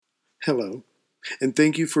Hello, and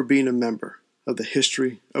thank you for being a member of the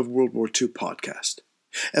History of World War II podcast,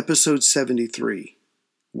 episode 73,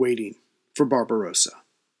 Waiting for Barbarossa.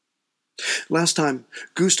 Last time,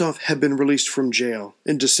 Gustav had been released from jail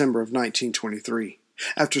in December of 1923,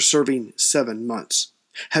 after serving 7 months,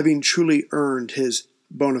 having truly earned his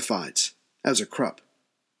bona fides as a Krupp.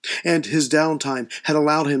 And his downtime had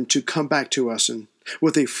allowed him to come back to Essen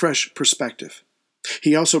with a fresh perspective.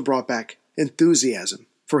 He also brought back enthusiasm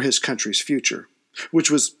for his country's future, which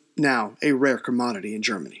was now a rare commodity in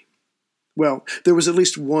Germany. Well, there was at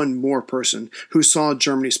least one more person who saw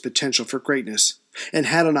Germany's potential for greatness and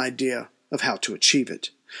had an idea of how to achieve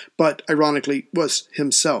it, but ironically was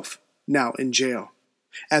himself now in jail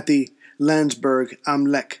at the Landsberg am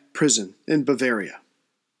Lech prison in Bavaria.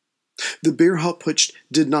 The Beerhauptputsch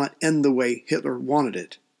did not end the way Hitler wanted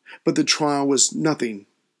it, but the trial was nothing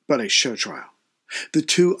but a show trial. The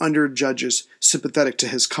two under-judges sympathetic to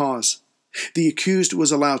his cause. The accused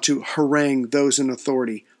was allowed to harangue those in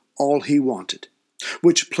authority all he wanted,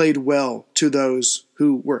 which played well to those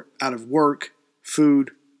who were out of work,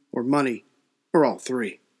 food, or money, or all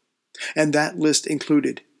three. And that list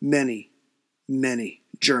included many, many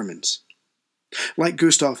Germans. Like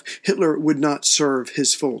Gustav, Hitler would not serve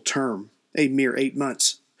his full term, a mere 8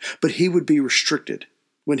 months, but he would be restricted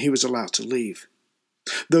when he was allowed to leave.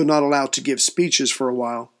 Though not allowed to give speeches for a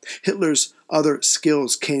while, Hitler's other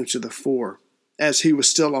skills came to the fore, as he was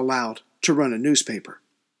still allowed to run a newspaper.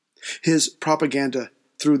 His propaganda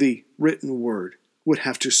through the written word would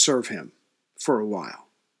have to serve him for a while.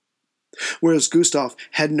 Whereas Gustav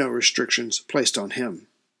had no restrictions placed on him.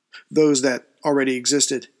 Those that already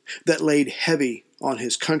existed, that laid heavy on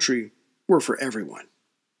his country, were for everyone.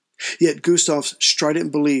 Yet Gustav's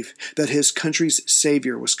strident belief that his country's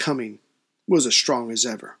savior was coming was as strong as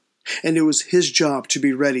ever, and it was his job to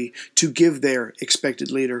be ready to give their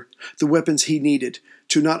expected leader the weapons he needed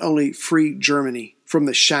to not only free Germany from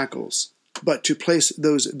the shackles, but to place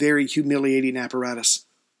those very humiliating apparatus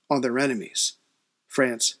on their enemies,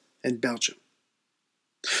 France and Belgium.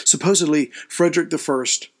 Supposedly, Frederick I,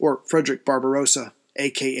 or Frederick Barbarossa,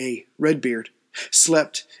 a.k.a. Redbeard,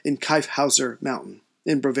 slept in Kyffhauser Mountain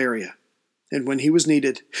in Bavaria, and when he was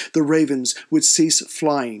needed, the ravens would cease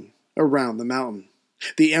flying around the mountain.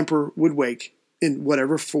 The emperor would wake, in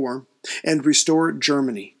whatever form, and restore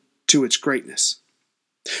Germany to its greatness.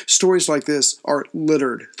 Stories like this are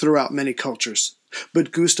littered throughout many cultures,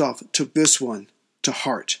 but Gustav took this one to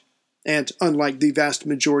heart, and unlike the vast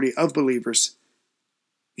majority of believers,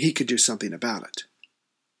 he could do something about it.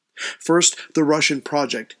 First, the Russian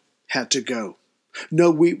project had to go. No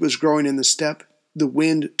wheat was growing in the steppe. The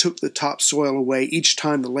wind took the topsoil away each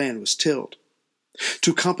time the land was tilled.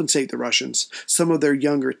 To compensate the Russians, some of their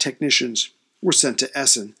younger technicians were sent to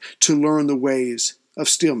Essen to learn the ways of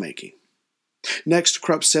steelmaking. Next,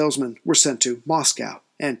 Krupp salesmen were sent to Moscow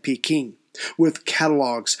and Peking with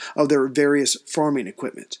catalogs of their various farming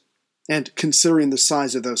equipment. And considering the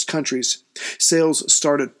size of those countries, sales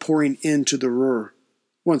started pouring into the Ruhr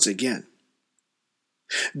once again.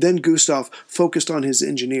 Then Gustav focused on his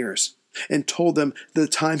engineers and told them the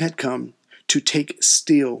time had come to take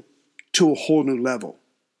steel to a whole new level,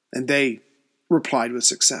 and they replied with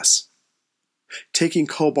success. Taking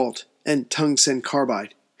cobalt and tungsten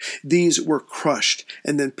carbide, these were crushed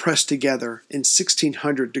and then pressed together in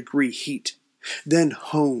 1600-degree heat, then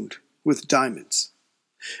honed with diamonds.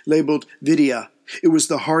 Labeled Vidia, it was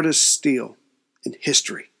the hardest steel in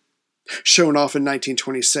history. Shown off in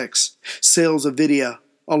 1926, sales of Vidia,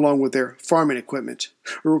 along with their farming equipment,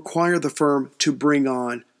 required the firm to bring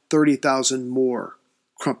on 30,000 more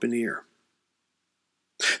Kruppenier.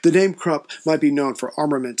 The name Krupp might be known for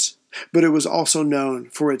armaments, but it was also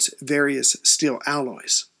known for its various steel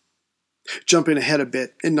alloys. Jumping ahead a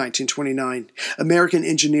bit, in 1929, American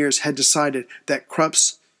engineers had decided that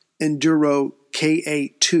Krupp's Enduro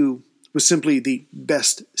Ka2 was simply the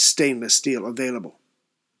best stainless steel available.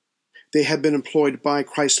 They had been employed by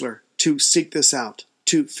Chrysler to seek this out,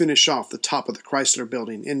 to finish off the top of the Chrysler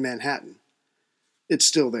building in Manhattan. It's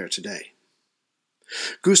still there today.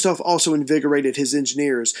 Gustav also invigorated his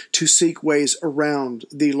engineers to seek ways around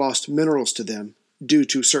the lost minerals to them due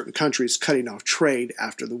to certain countries cutting off trade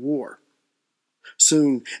after the war.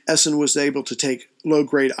 Soon, Essen was able to take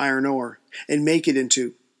low-grade iron ore and make it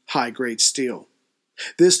into high-grade steel.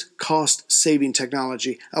 This cost-saving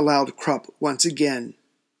technology allowed Krupp once again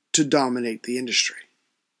to dominate the industry.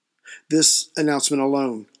 This announcement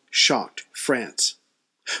alone shocked France.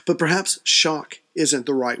 But perhaps shock isn't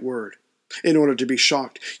the right word. In order to be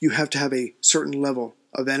shocked, you have to have a certain level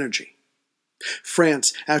of energy.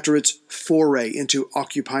 France, after its foray into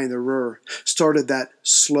occupying the Ruhr, started that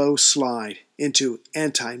slow slide into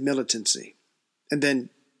anti-militancy, and then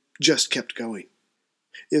just kept going.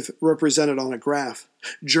 If represented on a graph,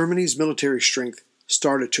 Germany's military strength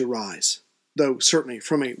started to rise, though certainly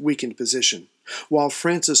from a weakened position, while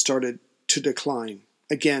France's started to decline,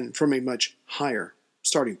 again from a much higher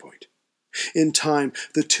starting point. In time,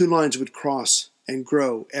 the two lines would cross and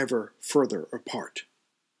grow ever further apart,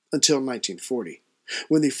 until 1940,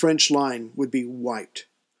 when the French line would be wiped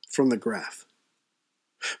from the graph.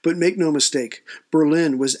 But make no mistake,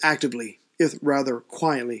 Berlin was actively, if rather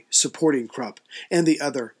quietly, supporting Krupp and the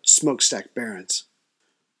other smokestack barons.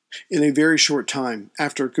 In a very short time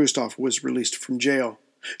after Gustav was released from jail,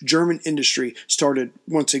 German industry started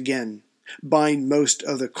once again buying most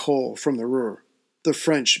of the coal from the Ruhr, the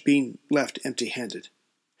French being left empty-handed.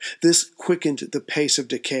 This quickened the pace of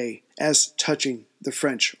decay as touching the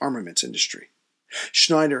French armaments industry.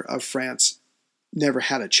 Schneider of France never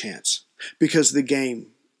had a chance, because the game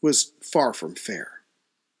was far from fair.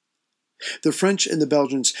 The French and the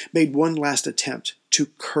Belgians made one last attempt to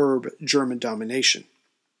curb German domination.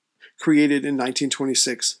 Created in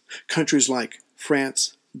 1926, countries like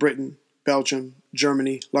France, Britain, Belgium,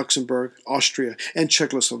 Germany, Luxembourg, Austria, and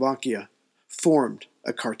Czechoslovakia formed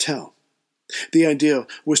a cartel. The idea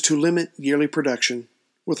was to limit yearly production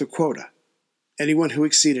with a quota. Anyone who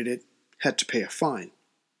exceeded it had to pay a fine.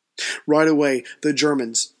 Right away, the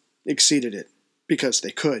Germans exceeded it because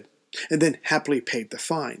they could, and then happily paid the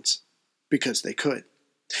fines because they could.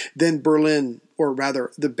 Then Berlin, or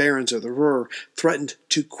rather the barons of the Ruhr, threatened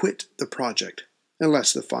to quit the project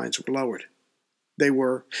unless the fines were lowered. They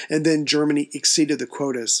were, and then Germany exceeded the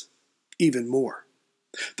quotas even more.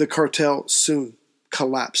 The cartel soon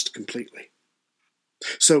collapsed completely.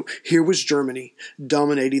 So here was Germany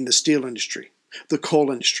dominating the steel industry, the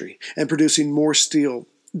coal industry, and producing more steel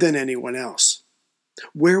than anyone else.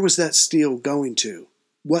 Where was that steel going to?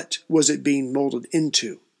 What was it being molded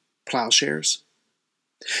into? Plowshares?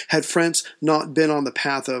 Had France not been on the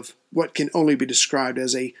path of what can only be described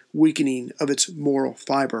as a weakening of its moral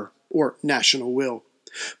fiber or national will,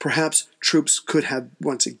 perhaps troops could have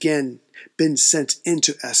once again been sent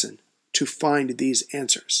into Essen to find these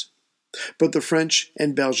answers. But the French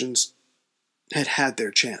and Belgians had had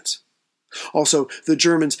their chance. Also, the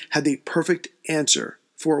Germans had the perfect answer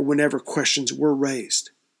for whenever questions were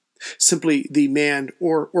raised. Simply the man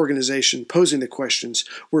or organization posing the questions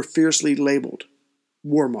were fiercely labeled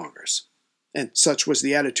warmongers. And such was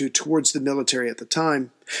the attitude towards the military at the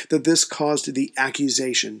time that this caused the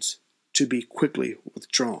accusations to be quickly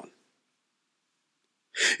withdrawn.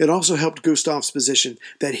 It also helped Gustav's position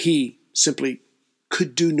that he simply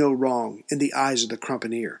could do no wrong in the eyes of the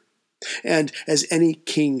Crumpenier. And as any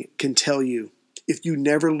king can tell you, if you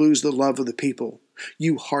never lose the love of the people,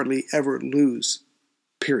 you hardly ever lose,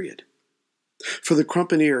 period. For the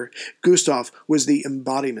Crumpenier, Gustav was the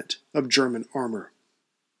embodiment of German armor.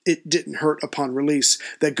 It didn't hurt upon release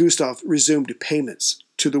that Gustav resumed payments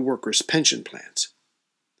to the workers' pension plans.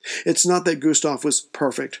 It's not that Gustav was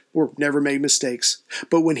perfect or never made mistakes,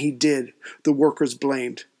 but when he did, the workers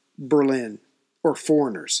blamed Berlin or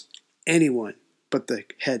foreigners, anyone but the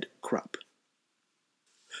head Krupp.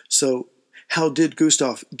 So, how did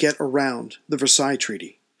Gustav get around the Versailles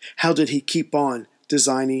Treaty? How did he keep on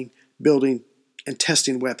designing, building, and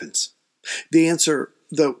testing weapons? The answer,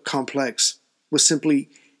 though complex, was simply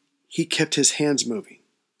he kept his hands moving.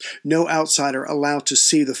 No outsider allowed to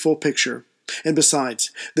see the full picture, and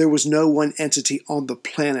besides, there was no one entity on the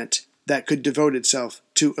planet that could devote itself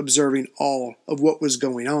to observing all of what was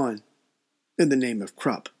going on in the name of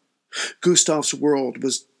Krupp. Gustav's world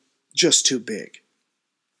was just too big.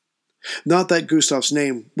 Not that Gustav's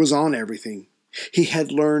name was on everything. He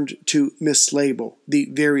had learned to mislabel the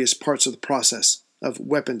various parts of the process of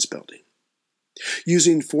weapons building.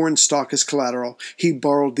 Using foreign stock as collateral, he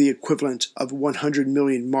borrowed the equivalent of 100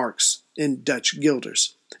 million marks in Dutch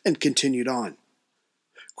guilders and continued on.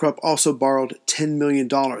 Krupp also borrowed $10 million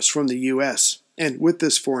from the U.S., and with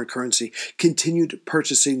this foreign currency, continued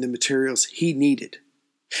purchasing the materials he needed.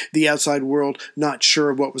 The outside world, not sure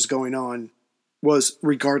of what was going on, was,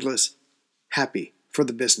 regardless, happy for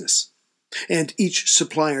the business. And each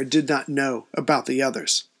supplier did not know about the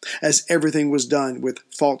others, as everything was done with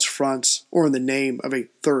false fronts or in the name of a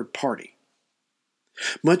third party.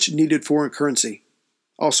 Much needed foreign currency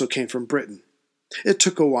also came from Britain. It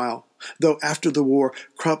took a while, though after the war,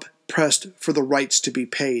 Krupp pressed for the rights to be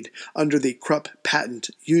paid under the Krupp patent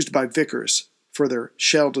used by Vickers for their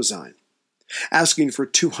shell design, asking for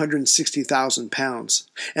 £260,000,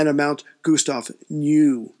 an amount Gustav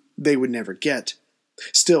knew they would never get.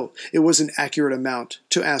 Still, it was an accurate amount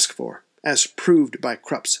to ask for, as proved by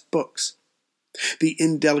Krupp's books. The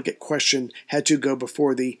indelicate question had to go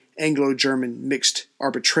before the Anglo-German Mixed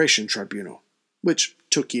Arbitration Tribunal, which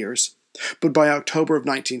took years. But by October of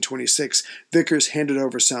 1926, Vickers handed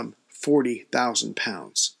over some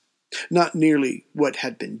 £40,000. Not nearly what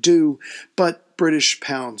had been due, but British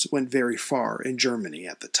pounds went very far in Germany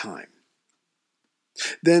at the time.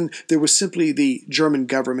 Then there was simply the German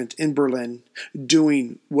government in Berlin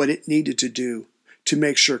doing what it needed to do to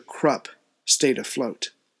make sure Krupp stayed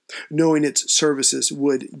afloat, knowing its services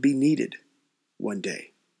would be needed one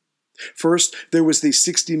day. First, there was the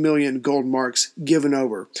 60 million gold marks given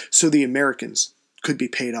over so the Americans could be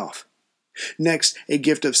paid off. Next, a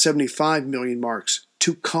gift of 75 million marks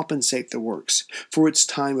to compensate the works for its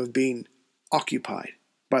time of being occupied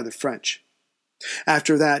by the French.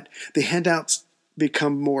 After that, the handouts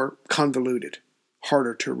become more convoluted,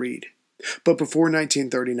 harder to read. But before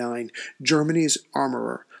 1939, Germany's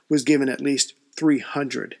armorer was given at least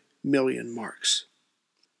 300 million marks.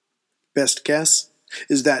 Best guess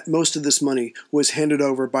is that most of this money was handed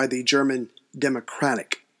over by the German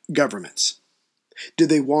democratic governments. Did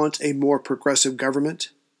they want a more progressive government?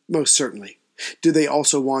 Most certainly. Did they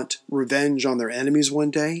also want revenge on their enemies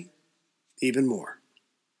one day? Even more.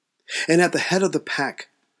 And at the head of the pack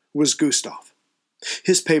was Gustav.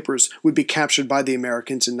 His papers would be captured by the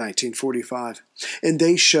Americans in 1945, and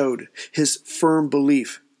they showed his firm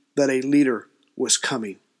belief that a leader was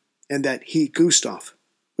coming, and that he, Gustav,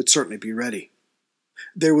 would certainly be ready.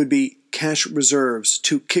 There would be cash reserves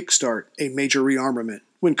to kickstart a major rearmament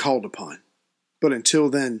when called upon. But until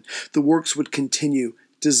then, the works would continue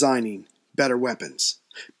designing better weapons,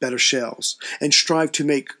 better shells, and strive to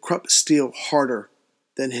make Krupp steel harder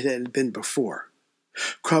than it had been before.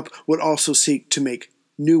 Krupp would also seek to make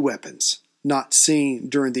new weapons not seen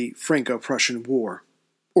during the Franco-Prussian War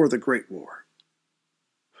or the Great War.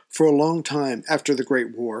 For a long time after the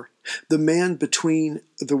Great War, the man between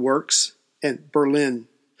the works and Berlin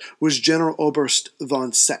was General Oberst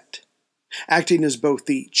von Seeckt, acting as both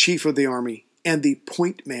the chief of the army and the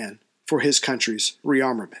point man for his country's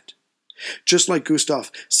rearmament. Just like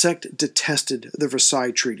Gustav, Seeckt detested the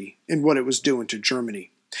Versailles Treaty and what it was doing to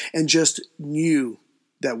Germany, and just knew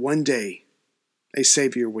that one day a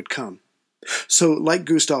savior would come. So, like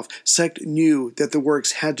Gustav, Seeckt knew that the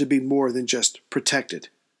works had to be more than just protected.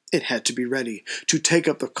 It had to be ready to take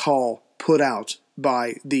up the call put out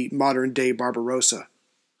by the modern-day Barbarossa,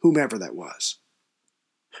 whomever that was.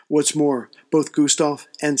 What's more, both Gustav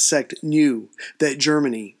and Seeckt knew that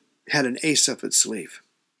Germany had an ace up its sleeve,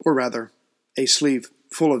 or rather, a sleeve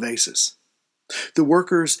full of aces. The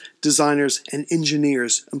workers, designers, and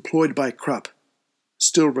engineers employed by Krupp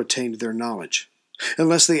still retained their knowledge,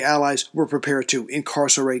 unless the Allies were prepared to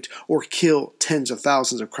incarcerate or kill tens of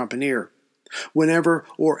thousands of Kruppenier. Whenever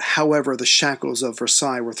or however the shackles of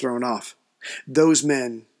Versailles were thrown off, those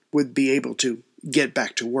men would be able to get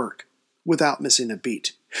back to work without missing a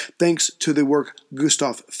beat, thanks to the work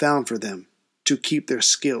Gustav found for them to keep their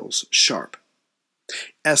skills sharp.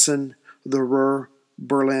 Essen, the Ruhr,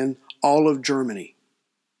 Berlin, all of Germany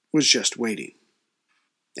was just waiting.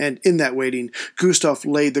 And in that waiting, Gustav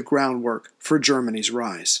laid the groundwork for Germany's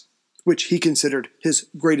rise, which he considered his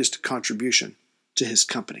greatest contribution to his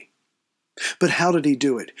company. But how did he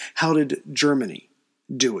do it? How did Germany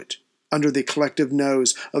do it under the collective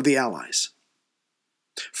nose of the Allies?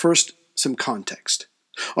 First, some context.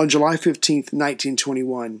 On July 15,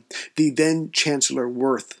 1921, the then Chancellor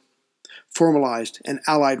Wirth formalized an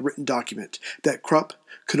Allied written document that Krupp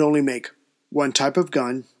could only make one type of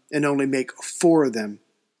gun and only make 4 of them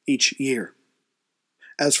each year.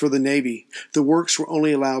 As for the Navy, the works were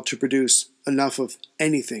only allowed to produce enough of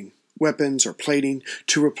anything, weapons or plating,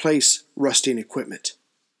 to replace rusting equipment.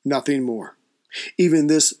 Nothing more. Even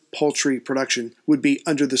this paltry production would be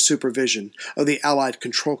under the supervision of the Allied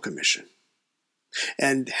Control Commission.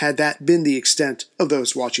 And had that been the extent of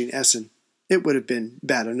those watching Essen, it would have been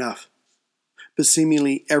bad enough. But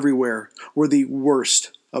seemingly everywhere were the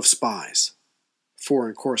worst of spies,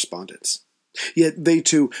 foreign correspondents. Yet they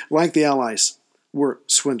too, like the Allies, were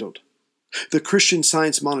swindled. The Christian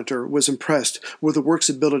Science Monitor was impressed with the work's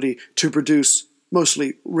ability to produce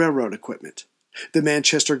mostly railroad equipment. The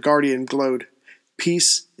Manchester Guardian glowed,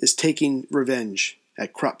 "Peace is taking revenge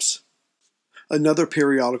at Krupp's." Another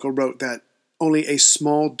periodical wrote that only a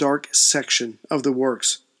small dark section of the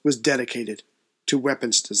works was dedicated to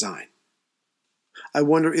weapons design. I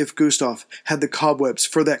wonder if Gustav had the cobwebs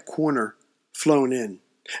for that corner flown in,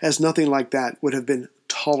 as nothing like that would have been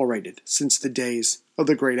tolerated since the days of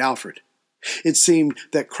the great Alfred. It seemed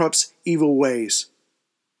that Krupp's evil ways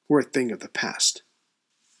were a thing of the past.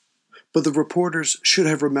 But the reporters should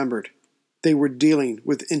have remembered they were dealing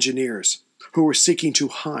with engineers who were seeking to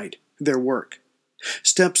hide their work.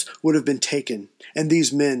 Steps would have been taken, and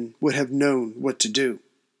these men would have known what to do.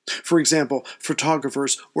 For example,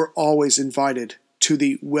 photographers were always invited to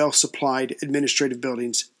the well-supplied administrative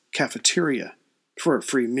building's cafeteria for a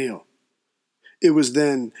free meal. It was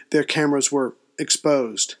then their cameras were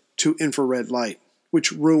exposed to infrared light,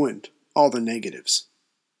 which ruined all the negatives.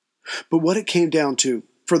 But what it came down to,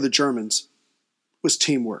 for the Germans, was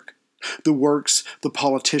teamwork. The works, the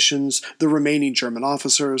politicians, the remaining German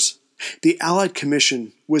officers. The Allied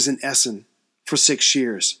Commission was in Essen for 6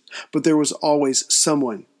 years, but there was always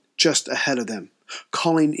someone just ahead of them,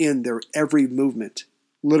 calling in their every movement,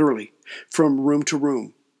 literally, from room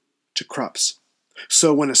to Krupp's.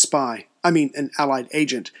 So when an Allied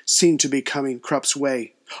agent, seemed to be coming Krupp's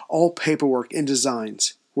way, all paperwork and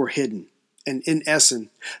designs were hidden. And in Essen,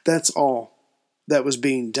 that's all that was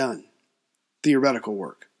being done. Theoretical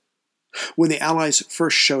work. When the Allies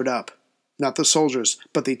first showed up, not the soldiers,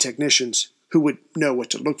 but the technicians, who would know what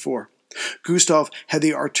to look for, Gustav had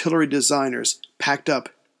the artillery designers packed up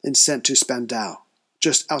and sent to Spandau,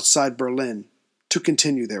 just outside Berlin, to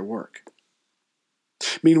continue their work.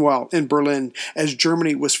 Meanwhile, in Berlin, as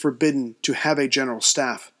Germany was forbidden to have a general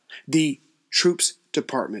staff, the Troops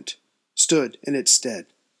Department stood in its stead,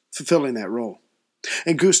 fulfilling that role.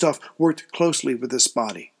 And Gustav worked closely with this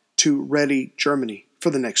body to ready Germany for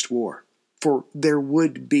the next war, for there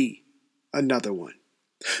would be another one.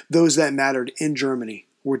 Those that mattered in Germany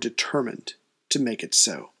were determined to make it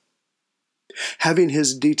so. Having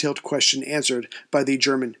his detailed question answered by the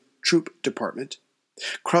German Troop Department,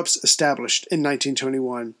 Krupp's established in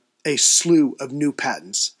 1921 a slew of new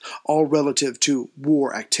patents, all relative to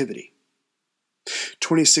war activity.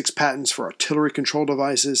 26 patents for artillery control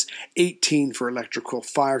devices, 18 for electrical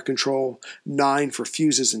fire control, 9 for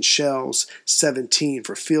fuses and shells, 17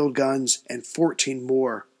 for field guns, and 14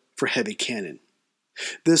 more for heavy cannon.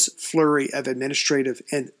 This flurry of administrative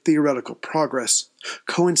and theoretical progress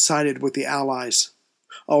coincided with the Allies,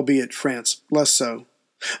 albeit France less so,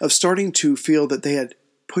 of starting to feel that they had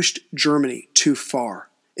pushed Germany too far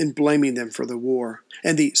in blaming them for the war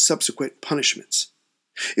and the subsequent punishments.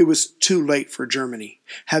 It was too late for Germany,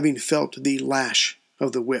 having felt the lash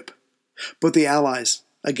of the whip. But the Allies,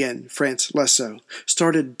 again France less so,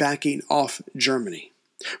 started backing off Germany,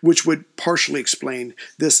 which would partially explain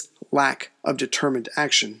this lack of determined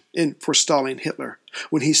action in forestalling Hitler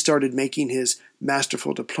when he started making his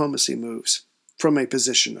masterful diplomacy moves from a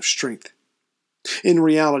position of strength. In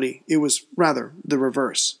reality, it was rather the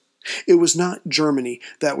reverse. It was not Germany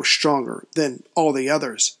that was stronger than all the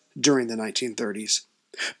others during the 1930s,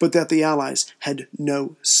 but that the Allies had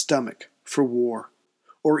no stomach for war,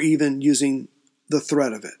 or even using the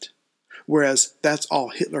threat of it, whereas that's all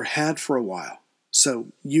Hitler had for a while, so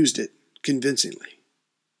used it convincingly.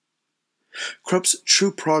 Krupp's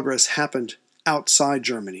true progress happened outside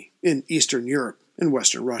Germany, in Eastern Europe and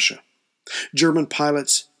Western Russia. German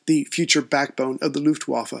pilots, the future backbone of the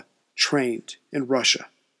Luftwaffe, trained in Russia.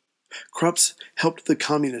 Krupp's helped the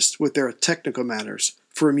communists with their technical matters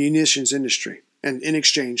for a munitions industry, and in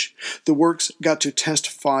exchange, the works got to test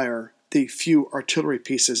fire the few artillery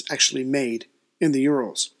pieces actually made in the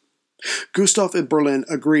Urals. Gustav and Berlin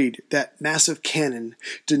agreed that massive cannon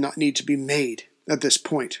did not need to be made at this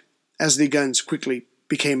point, as the guns quickly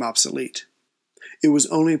became obsolete. It was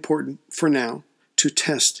only important for now to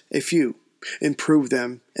test a few, improve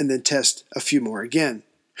them, and then test a few more again.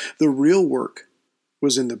 The real work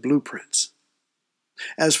was in the blueprints.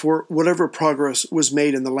 As for whatever progress was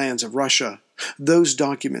made in the lands of Russia, those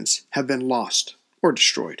documents have been lost or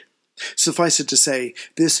destroyed. Suffice it to say,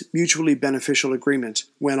 this mutually beneficial agreement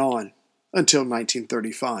went on until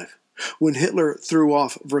 1935, when Hitler threw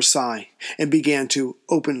off Versailles and began to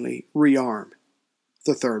openly rearm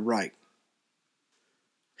the Third Reich.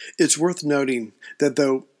 It's worth noting that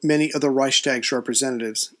though many of the Reichstag's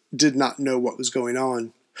representatives did not know what was going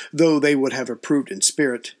on, though they would have approved in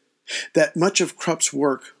spirit, that much of Krupp's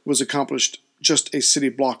work was accomplished just a city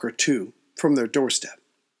block or two from their doorstep.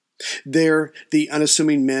 There, the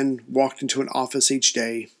unassuming men walked into an office each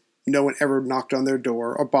day. No one ever knocked on their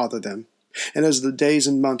door or bothered them. And as the days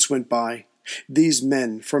and months went by, these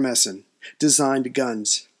men from Essen designed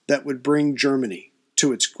guns that would bring Germany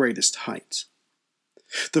to its greatest heights.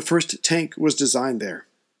 The first tank was designed there,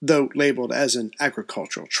 though labeled as an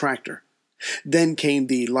agricultural tractor. Then came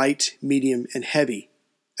the light, medium, and heavy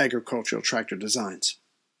agricultural tractor designs.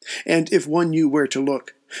 And if one knew where to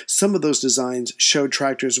look, some of those designs showed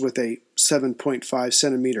tractors with a 7.5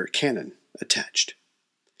 centimeter cannon attached.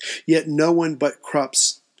 Yet no one but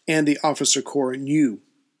Krupp's and the officer corps knew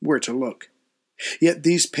where to look. Yet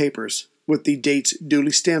these papers, with the dates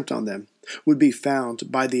duly stamped on them, would be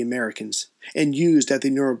found by the Americans and used at the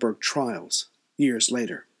Nuremberg trials years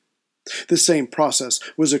later. The same process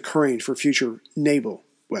was occurring for future naval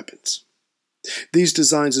weapons. These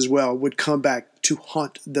designs as well would come back to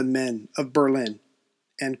haunt the men of Berlin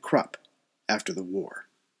and Krupp after the war.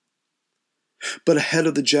 But ahead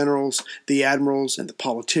of the generals, the admirals, and the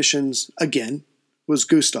politicians, again, was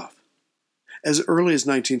Gustav. As early as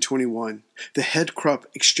 1921, the head Krupp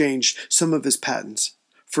exchanged some of his patents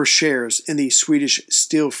for shares in the Swedish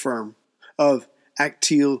steel firm of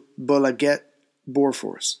Aktiebolaget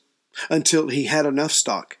Bofors, until he had enough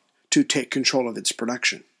stock to take control of its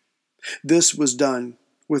production. This was done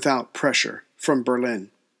without pressure from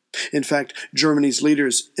Berlin. In fact, Germany's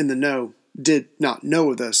leaders in the know did not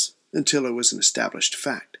know of this until it was an established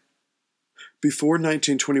fact. Before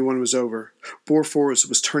 1921 was over, Bofors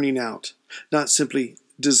was turning out, not simply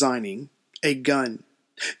designing, a gun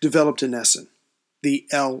developed in Essen, the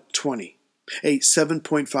L-20, a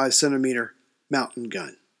 7.5 centimeter mountain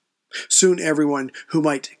gun. Soon everyone who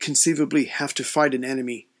might conceivably have to fight an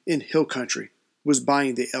enemy in hill country was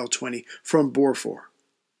buying the L-20 from Bofors,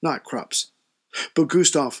 not Krupp's. But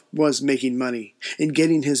Gustav was making money and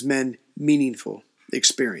getting his men meaningful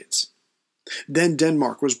experience. Then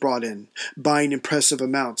Denmark was brought in, buying impressive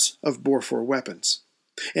amounts of Bofors weapons.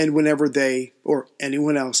 And whenever they, or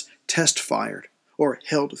anyone else, test-fired or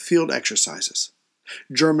held field exercises,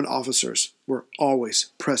 German officers were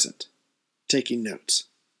always present, taking notes.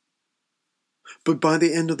 But by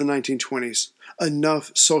the end of the 1920s,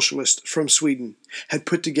 enough socialists from Sweden had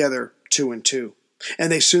put together two and two,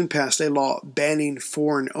 and they soon passed a law banning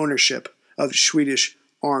foreign ownership of Swedish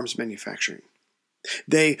arms manufacturing.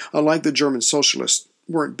 They, unlike the German socialists,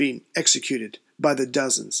 weren't being executed by the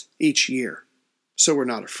dozens each year, so were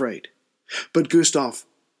not afraid. But Gustav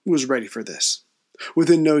was ready for this.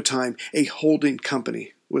 Within no time, a holding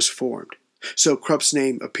company was formed, so Krupp's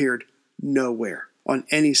name appeared nowhere on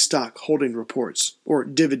any stock holding reports or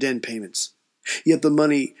dividend payments. Yet the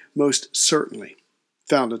money most certainly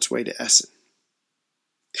found its way to Essen.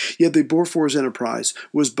 Yet the Bofors enterprise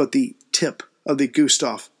was but the tip of the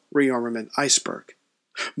Gustav rearmament iceberg.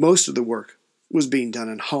 Most of the work was being done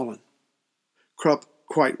in Holland. Krupp,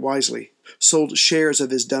 quite wisely, sold shares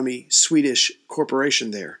of his dummy Swedish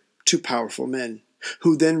corporation there to powerful men,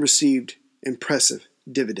 who then received impressive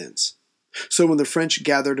dividends. So when the French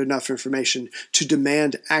gathered enough information to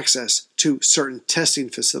demand access to certain testing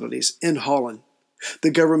facilities in Holland,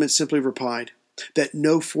 the government simply replied that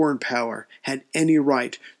no foreign power had any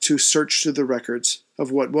right to search through the records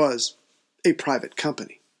of what was a private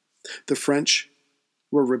company. The French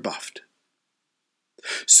were rebuffed.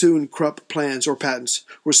 Soon Krupp plans or patents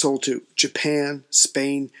were sold to Japan,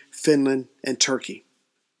 Spain, Finland, and Turkey.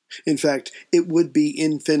 In fact, it would be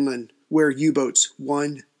in Finland where U-boats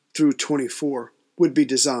 1 through 24 would be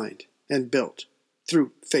designed and built,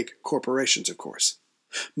 through fake corporations, of course.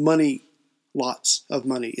 Money, lots of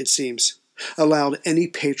money, it seems, allowed any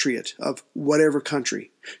patriot of whatever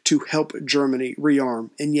country to help Germany rearm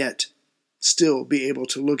and yet still be able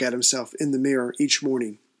to look at himself in the mirror each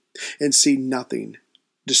morning and see nothing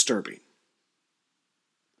disturbing.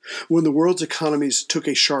 When the world's economies took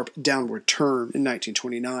a sharp downward turn in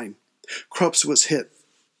 1929, Krupp's was hit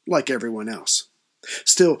like everyone else.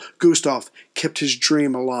 Still, Gustav kept his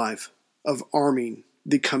dream alive of arming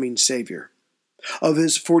the coming savior. Of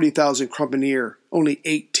his 40,000 Kruppeneer, only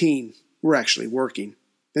 18 were actually working,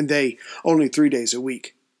 and they only 3 days a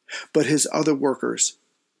week. But his other workers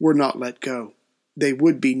were not let go. They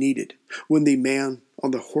would be needed when the man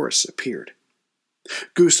on the horse appeared.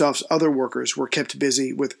 Gustav's other workers were kept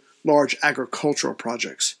busy with large agricultural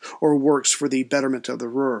projects or works for the betterment of the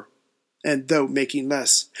Ruhr, and though making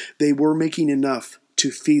less, they were making enough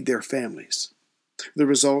to feed their families. The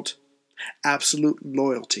result? Absolute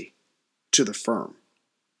loyalty to the firm.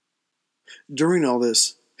 During all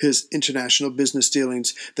this, his international business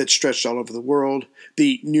dealings that stretched all over the world,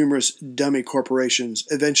 the numerous dummy corporations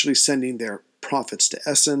eventually sending their profits to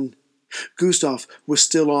Essen, Gustav was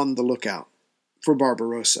still on the lookout for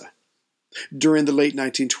Barbarossa. During the late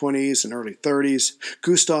 1920s and early 30s,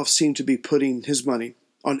 Gustav seemed to be putting his money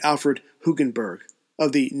on Alfred Hugenberg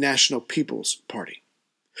of the National People's Party.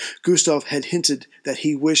 Gustav had hinted that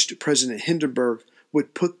he wished President Hindenburg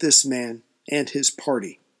would put this man and his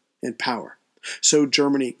party in power, so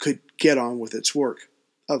Germany could get on with its work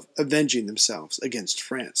of avenging themselves against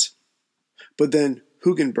France. But then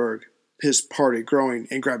Hugenberg, his party growing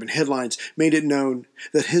and grabbing headlines, made it known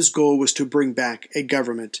that his goal was to bring back a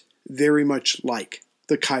government very much like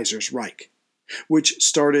the Kaiser's Reich, which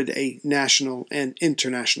started a national and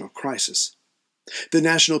international crisis. The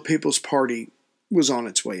National People's Party was on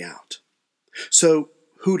its way out. So,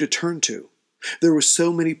 who to turn to? There were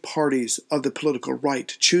so many parties of the political right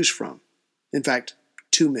to choose from. In fact,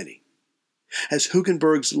 too many. As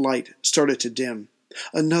Hugenberg's light started to dim,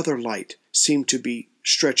 another light seemed to be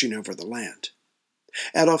stretching over the land.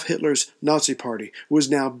 Adolf Hitler's Nazi Party was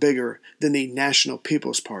now bigger than the National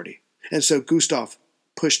People's Party, and so Gustav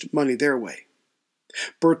pushed money their way.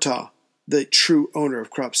 Bertha, the true owner of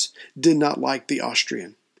Krupp's, did not like the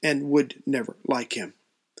Austrian and would never like him,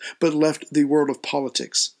 but left the world of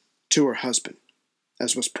politics to her husband,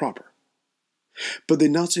 as was proper. But the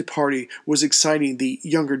Nazi Party was exciting the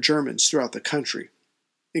younger Germans throughout the country,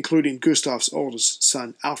 including Gustav's oldest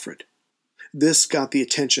son, Alfred. This got the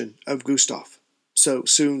attention of Gustav, so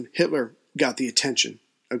soon Hitler got the attention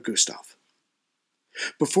of Gustav.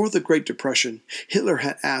 Before the Great Depression, Hitler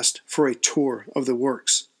had asked for a tour of the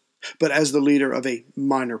works, but as the leader of a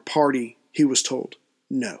minor party, he was told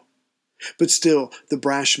no. But still, the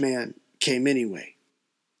brash man came anyway.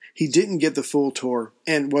 He didn't get the full tour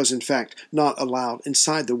and was in fact not allowed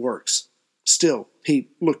inside the works. Still, he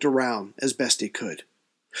looked around as best he could.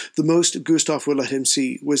 The most Gustav would let him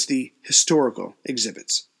see was the historical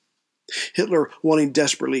exhibits. Hitler, wanting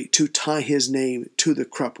desperately to tie his name to the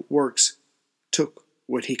Krupp works, took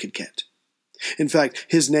what he could get. In fact,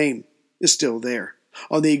 his name is still there,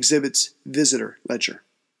 on the exhibit's visitor ledger,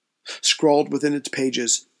 scrawled within its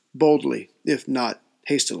pages, boldly, if not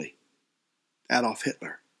hastily, Adolf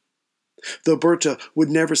Hitler. Though Bertha would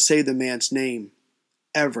never say the man's name,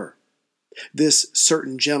 ever, this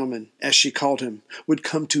certain gentleman, as she called him, would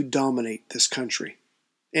come to dominate this country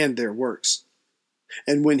and their works,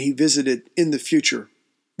 and when he visited in the future,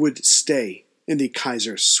 would stay in the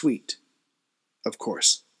Kaiser's suite. Of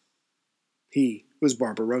course, he was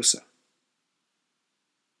Barbarossa.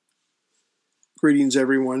 Greetings,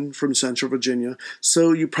 everyone, from Central Virginia.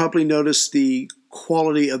 So you probably noticed the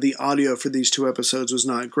quality of the audio for these two episodes was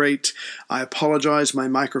not great. I apologize. My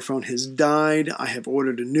microphone has died. I have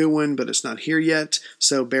ordered a new one, but it's not here yet.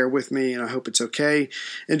 So bear with me, and I hope it's okay.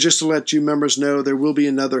 And just to let you members know, there will be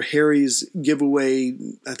another Harry's giveaway,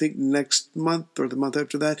 I think next month or the month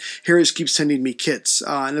after that. Harry's keeps sending me kits,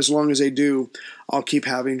 and as long as they do, I'll keep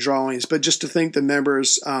having drawings. But just to thank the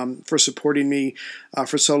members for supporting me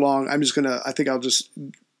for so long, I think I'll just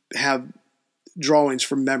have drawings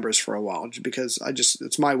from members for a while, because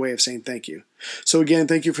it's my way of saying thank you. So again,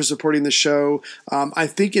 thank you for supporting the show. I'm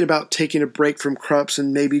thinking about taking a break from Krupp's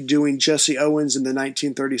and maybe doing Jesse Owens in the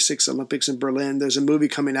 1936 Olympics in Berlin. There's a movie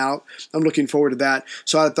coming out. I'm looking forward to that.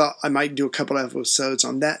 So I thought I might do a couple of episodes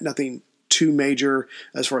on that. Nothing too major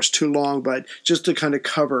as far as too long, but just to kind of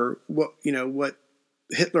cover what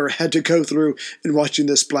Hitler had to go through in watching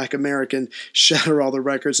this black American shatter all the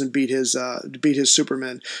records and beat his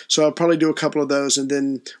Superman. So I'll probably do a couple of those, and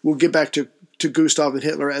then we'll get back to Gustav and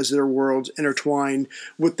Hitler as their worlds intertwine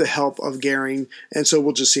with the help of Goering, and so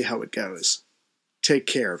we'll just see how it goes. Take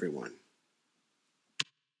care, everyone.